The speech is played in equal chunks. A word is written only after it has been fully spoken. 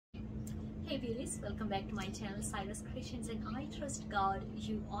Hey beauties, welcome back to my channel Cyrus Creations, and I trust God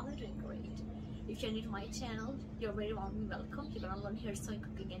you all are doing great. If you're new to my channel, you're very warmly welcome. You're gonna learn here sewing,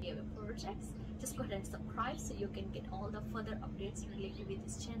 cooking and DIY projects. Just go ahead and subscribe so you can get all the further updates related with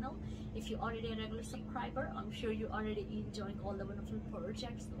this channel. If you're already a regular subscriber, I'm sure you're already enjoying all the wonderful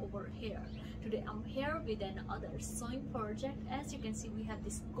projects over here. Today I'm here with another sewing project. As you can see, we have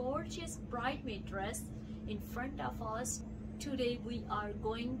this gorgeous bridesmaid dress in front of us. Today we are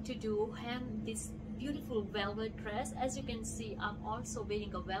going to hem this beautiful velvet dress. As you can see, I'm also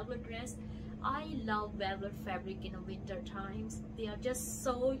wearing a velvet dress. I love velvet fabric in the winter times. They are just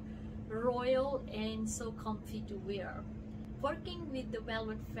so royal and so comfy to wear. Working with the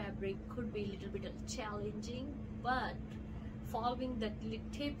velvet fabric could be a little bit challenging, but following the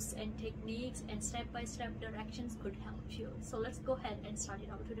tips and techniques and step-by-step directions could help you. So let's go ahead and start it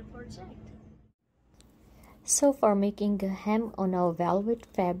out with the project. So for making a hem on a velvet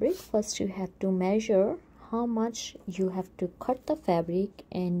fabric, first you have to measure how much you have to cut the fabric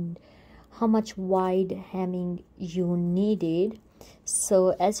and how much wide hemming you needed.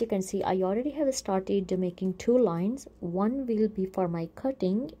 So as you can see, I already have started making two lines. One will be for my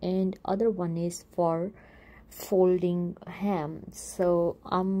cutting and other one is for folding hem. So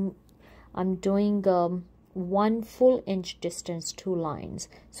I'm doing 1 full inch distance, two lines.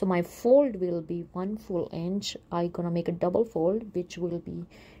 So my fold will be 1 full inch. I'm gonna make a double fold, which will be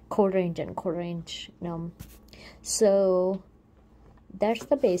 1/4 inch and 1/4 inch. So that's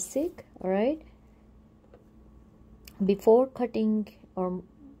the basic. All right, before cutting or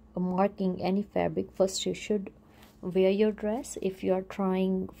marking any fabric, first you should wear your dress. If you are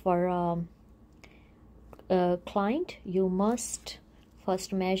trying for a client, you must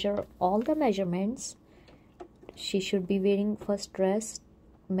first measure all the measurements. She should be wearing first dress,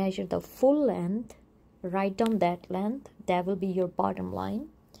 measure the full length, write down that length, that will be your bottom line,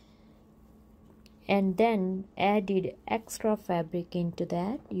 and then added extra fabric into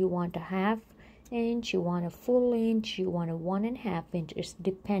that. You want a 1/2 inch, you want a full inch, you want a 1.5 inch. It's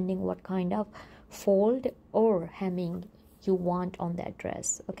depending what kind of fold or hemming you want on that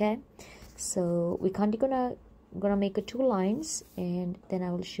dress. Okay, so we gonna make a 2 lines, and then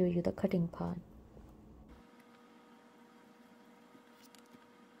I will show you the cutting part.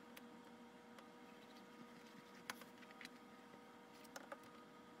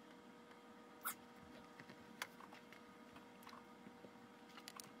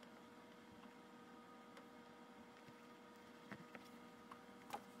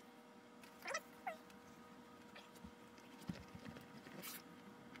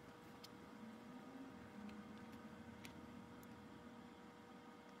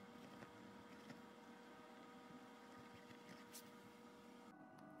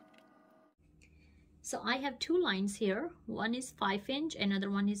 So I have 2 lines here. One is 5 inch, another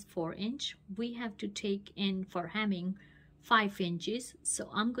one is 4 inch. We have to take in for hemming 5 inches. So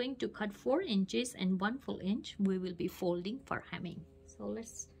I'm going to cut 4 inches and 1 full inch. We will be folding for hemming. So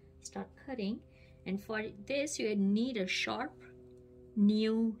let's start cutting. And for this, you need a sharp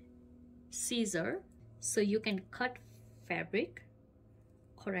new scissor so you can cut fabric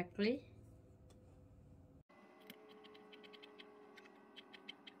correctly.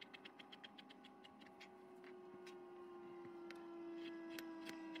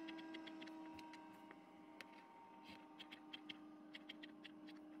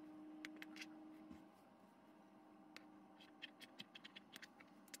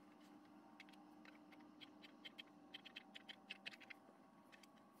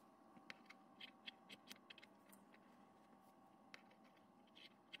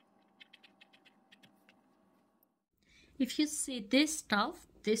 If you see this stuff,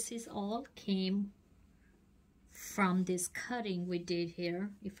 this is all came from this cutting we did here.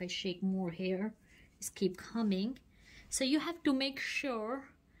 If I shake more here, it's keep coming. So you have to make sure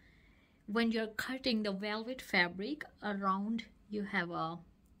when you're cutting the velvet fabric around, you have a,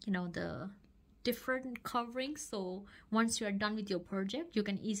 the different coverings. So once you are done with your project, you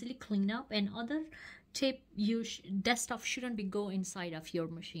can easily clean up. And other tip, that stuff shouldn't be go inside of your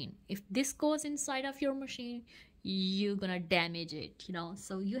machine. If this goes inside of your machine, you're gonna damage it,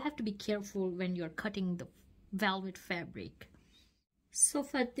 so you have to be careful when you're cutting the velvet fabric. So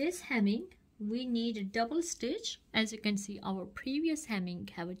for this hemming, we need a double stitch. As you can see, our previous hemming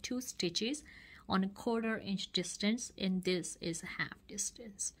have 2 stitches on a 1/4 inch distance, and this is a 1/2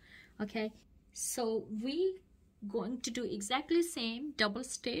 distance. Okay, so we going to do exactly same double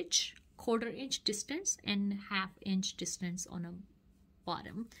stitch, 1/4 inch distance and 1/2 inch distance on a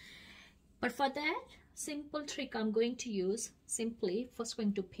bottom. But for that, simple trick I'm going to use. Simply first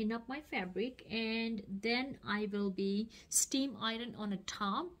going to pin up my fabric, and then I will be steam iron on a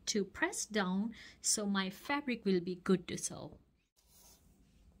top to press down so my fabric will be good to sew.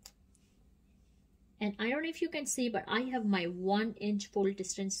 And I don't know if you can see, but I have my 1 inch fold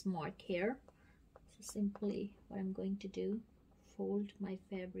distance mark here. So simply what I'm going to do, fold my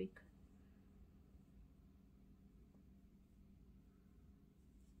fabric.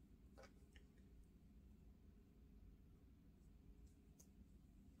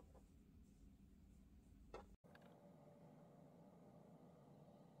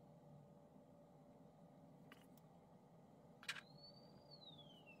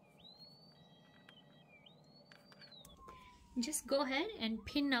 Just go ahead and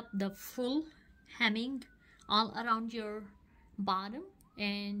pin up the full hemming all around your bottom,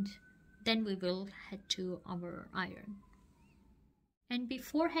 and then we will head to our iron. And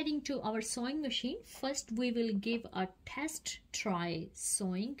before heading to our sewing machine, first we will give a test try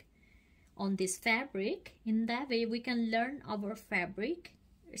sewing on this fabric. In that way we can learn our fabric.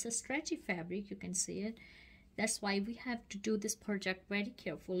 It's a stretchy fabric, you can see it. That's why we have to do this project very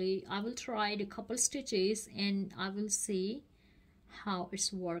carefully. I will try a couple stitches and I will see how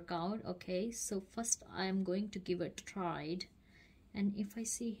it's work out. Okay, so first I am going to give it a try, and if I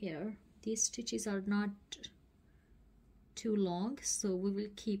see here these stitches are not too long, so we will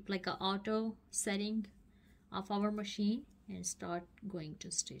keep like an auto setting of our machine and start going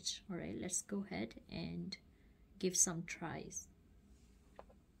to stitch. All right, let's go ahead and give some tries.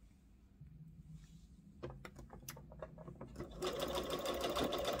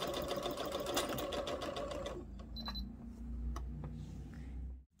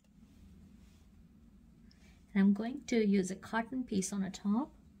 I'm going to use a cotton piece on the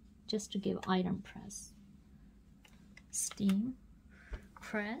top just to give iron press. Steam,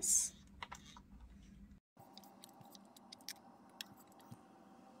 press.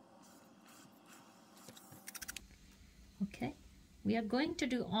 Okay, we are going to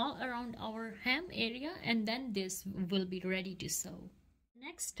do all around our hem area, and then this will be ready to sew.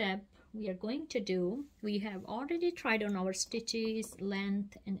 Next step we are going to do, we have already tried on our stitches,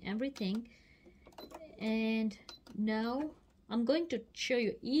 length and everything. And now I'm going to show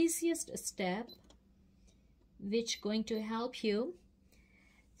you easiest step which going to help you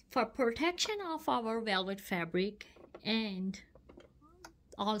for protection of our velvet fabric and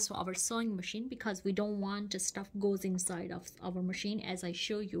also our sewing machine, because we don't want the stuff goes inside of our machine, as I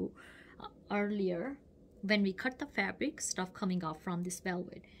show you earlier when we cut the fabric, stuff coming off from this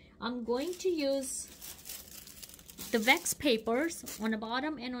velvet. I'm going to use the wax papers on the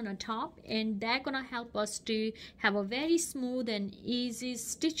bottom and on the top, and they're gonna help us to have a very smooth and easy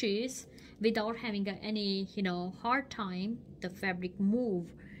stitches without having any hard time the fabric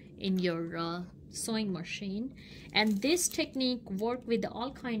move in your sewing machine. And this technique work with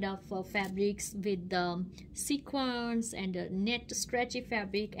all kind of fabrics, with sequins and net stretchy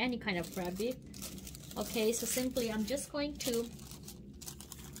fabric, any kind of fabric. Okay, so simply I'm just going to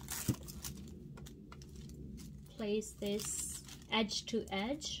place this edge to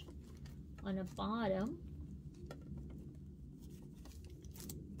edge on the bottom,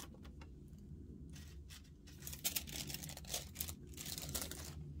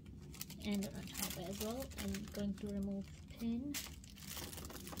 and on top as well. I'm going to remove pin.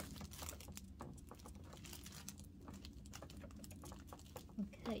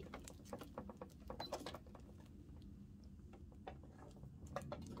 Okay.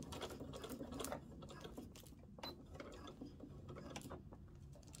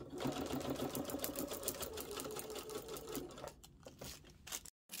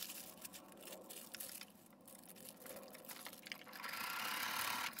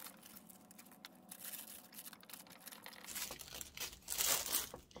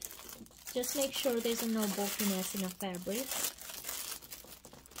 Just make sure there's no bulkiness in the fabric.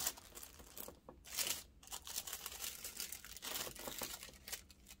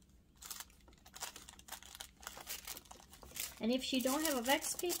 And if you don't have a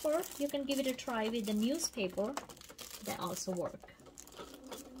wax paper, you can give it a try with the newspaper. That also work.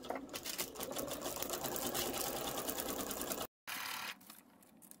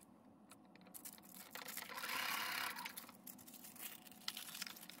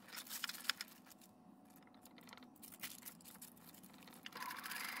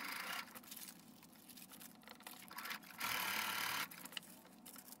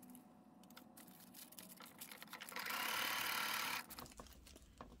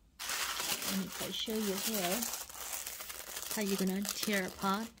 And if I show you here how you're gonna tear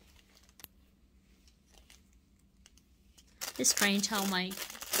apart. It's strange how my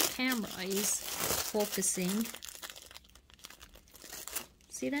camera is focusing.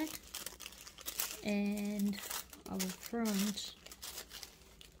 See that? And our front.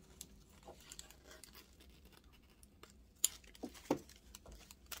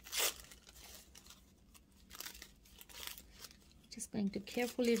 Just going to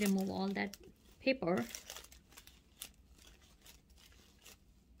carefully remove all that paper.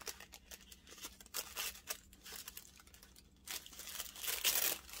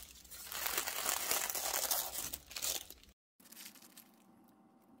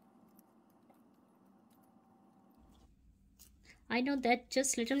 I know that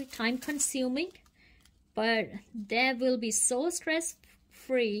just little time consuming, but that will be so stress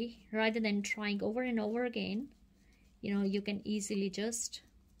free rather than trying over and over again. You know, you can easily just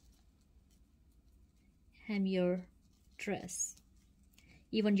hem your dress,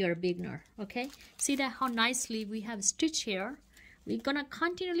 even you're a beginner. Okay, see that how nicely we have stitched here. We're gonna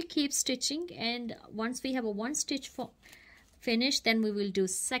continually keep stitching, and once we have a one stitch finished, then we will do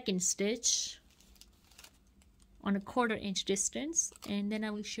second stitch on a 1/4 inch distance, and then I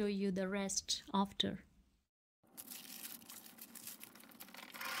will show you the rest after.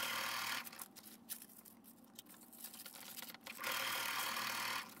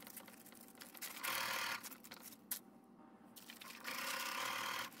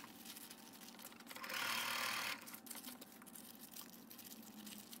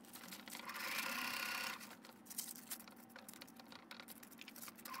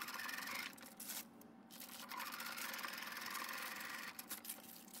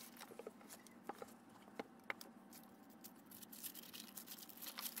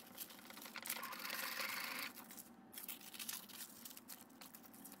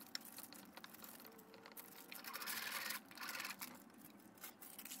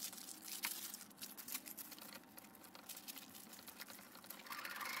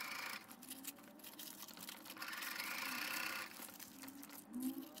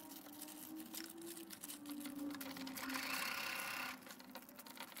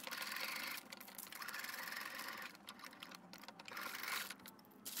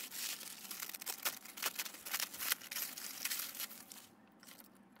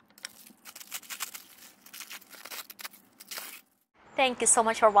 Thank you so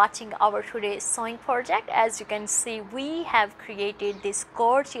much for watching our today's sewing project. As you can see, we have created this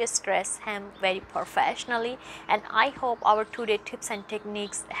gorgeous dress hem very professionally, and I hope our today tips and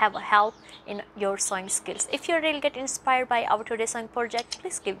techniques have helped in your sewing skills. If you really get inspired by our today's sewing project,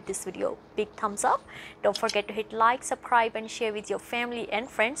 please give this video a big thumbs up. Don't forget to hit like, subscribe and share with your family and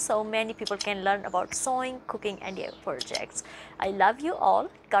friends so many people can learn about sewing, cooking and your projects. I love you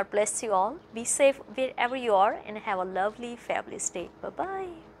all. God bless you all. Be safe wherever you are and have a lovely, fabulous day.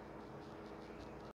 Bye-bye.